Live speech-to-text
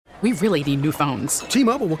We really need new phones.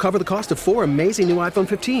 T-Mobile will cover the cost of 4 amazing new iPhone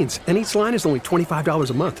 15s, and each line is only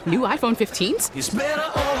 $25 a month. New iPhone 15s? It's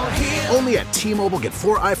better over here. Only at T-Mobile, get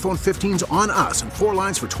 4 iPhone 15s on us and 4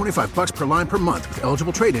 lines for $25 per line per month with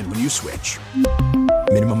eligible trade-in when you switch.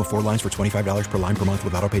 Minimum of 4 lines for $25 per line per month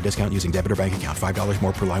with autopay discount using debit or bank account. $5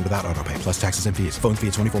 more per line without autopay, plus taxes and fees. Phone fee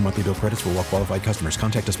at 24 monthly bill credits for well-qualified customers.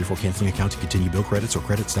 Contact us before canceling account to continue bill credits or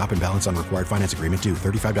credit stop and balance on required finance agreement due.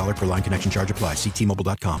 $35 per line connection charge applies. See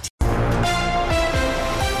T-Mobile.com.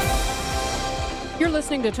 You're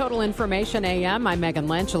listening to Total Information AM. I'm Megan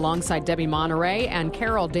Lynch alongside Debbie Monterey and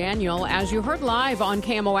Carol Daniel. As you heard live on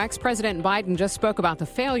KMOX, President Biden just spoke about the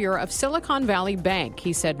failure of Silicon Valley Bank.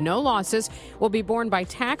 He said no losses will be borne by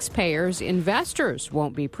taxpayers. Investors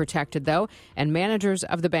won't be protected, though, and managers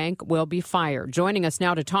of the bank will be fired. Joining us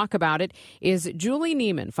now to talk about it is Julie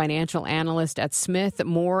Neiman, financial analyst at Smith,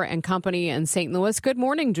 Moore & Company in St. Louis. Good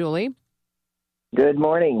morning, Julie. Good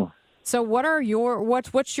morning. So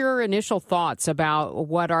what's your initial thoughts about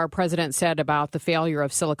what our president said about the failure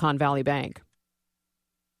of Silicon Valley Bank?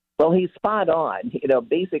 Well, he's spot on.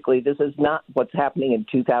 Basically, this is not what's happening in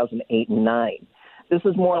 2008 and 9. This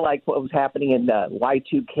is more like what was happening in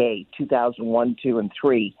Y2K, 2001, 2, and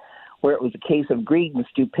 3, where it was a case of greed and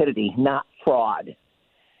stupidity, not fraud.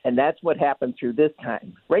 And that's what happened through this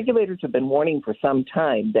time. Regulators have been warning for some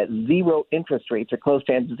time that zero interest rates or close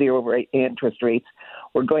to zero rate interest rates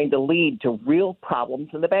were going to lead to real problems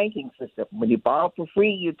in the banking system. When you borrow for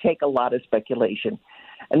free, you take a lot of speculation.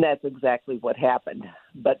 And that's exactly what happened.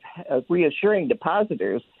 But reassuring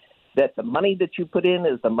depositors that the money that you put in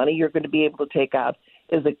is the money you're going to be able to take out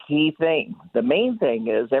is a key thing. The main thing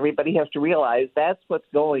is everybody has to realize that's what's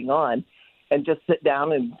going on. And just sit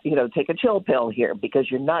down and, take a chill pill here because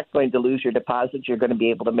you're not going to lose your deposits. You're going to be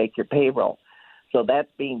able to make your payroll. So that's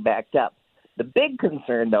being backed up. The big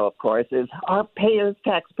concern, though, of course, is are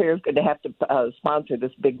taxpayers going to have to sponsor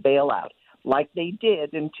this big bailout like they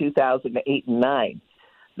did in 2008 and 9?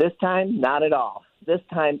 This time, not at all. This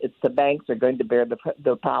time, it's the banks are going to bear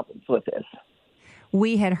the problems with this.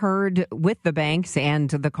 We had heard with the banks and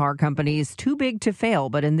the car companies, too big to fail.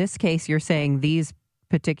 But in this case, you're saying these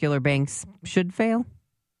particular banks should fail?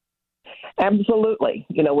 Absolutely.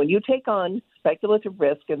 When you take on speculative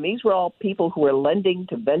risk, and these were all people who are lending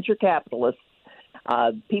to venture capitalists,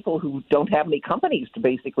 people who don't have any companies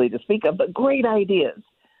to speak of, but great ideas.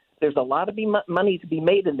 There's a lot of money to be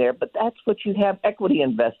made in there, but that's what you have equity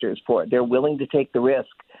investors for. They're willing to take the risk.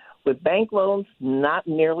 With bank loans, not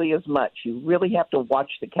nearly as much. You really have to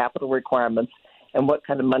watch the capital requirements and what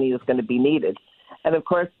kind of money is going to be needed. And, of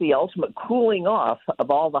course, the ultimate cooling off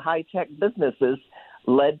of all the high-tech businesses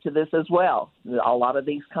led to this as well. A lot of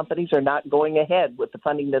these companies are not going ahead with the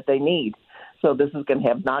funding that they need. So this is going to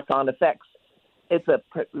have knock-on effects. It's a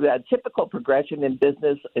typical progression in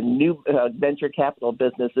business and new venture capital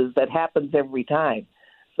businesses that happens every time.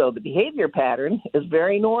 So the behavior pattern is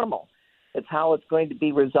very normal. It's how it's going to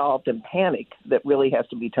be resolved in panic that really has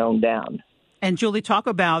to be toned down. And Julie, talk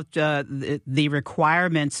about the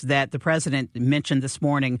requirements that the president mentioned this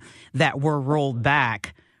morning that were rolled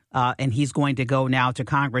back, and he's going to go now to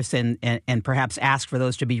Congress and perhaps ask for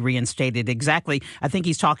those to be reinstated. Exactly. I think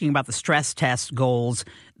he's talking about the stress test goals,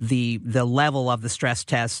 the level of the stress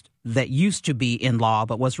test that used to be in law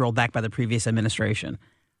but was rolled back by the previous administration.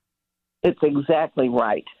 It's exactly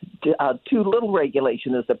right. Too little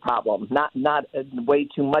regulation is the problem, not way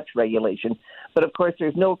too much regulation. But, of course,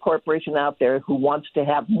 there's no corporation out there who wants to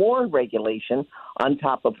have more regulation on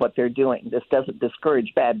top of what they're doing. This doesn't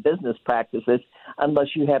discourage bad business practices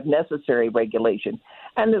unless you have necessary regulation.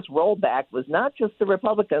 And this rollback was not just the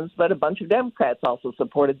Republicans, but a bunch of Democrats also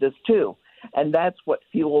supported this, too. And that's what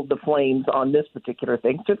fueled the flames on this particular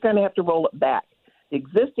thing. So it's going to have to roll it back. The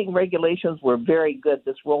existing regulations were very good.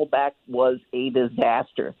 This rollback was a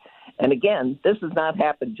disaster. And again, this has not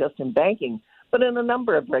happened just in banking, but in a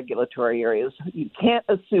number of regulatory areas. You can't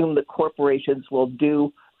assume that corporations will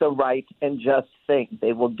do the right and just thing.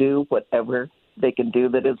 They will do whatever they can do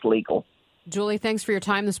that is legal. Julie, thanks for your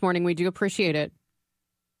time this morning. We do appreciate it.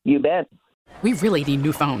 You bet. We really need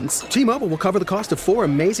new phones. T-Mobile will cover the cost of 4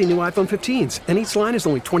 amazing new iPhone 15s, and each line is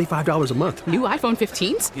only $25 a month. New iPhone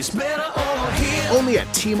 15s? It's better over here. Only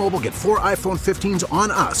at T-Mobile, get 4 iPhone 15s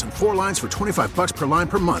on us and 4 lines for $25 per line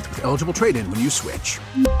per month with eligible trade-in when you switch.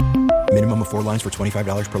 Minimum of 4 lines for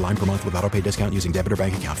 $25 per line per month with autopay discount using debit or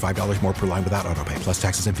bank account. $5 more per line without autopay, plus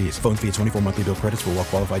taxes and fees. Phone fee at 24 monthly bill credits for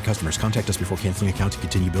well-qualified customers. Contact us before canceling account to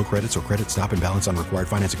continue bill credits or credit stop and balance on required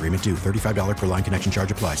finance agreement due. $35 per line connection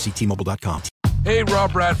charge applies. See T-Mobile.com. Hey,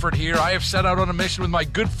 Rob Bradford here. I have set out on a mission with my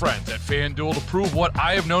good friends at FanDuel to prove what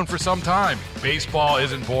I have known for some time. Baseball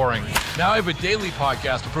isn't boring. Now I have a daily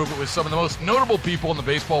podcast to prove it with some of the most notable people in the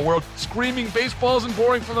baseball world, screaming baseball isn't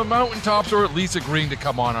boring from the mountaintops, or at least agreeing to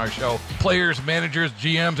come on our show. Players, managers,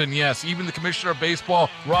 GMs, and yes, even the commissioner of baseball,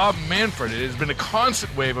 Rob Manfred. It has been a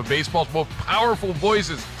constant wave of baseball's most powerful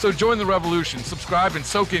voices. So join the revolution. Subscribe and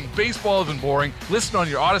soak in Baseball Isn't Boring. Listen on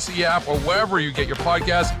your Odyssey app or wherever you get your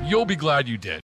podcasts. You'll be glad you did.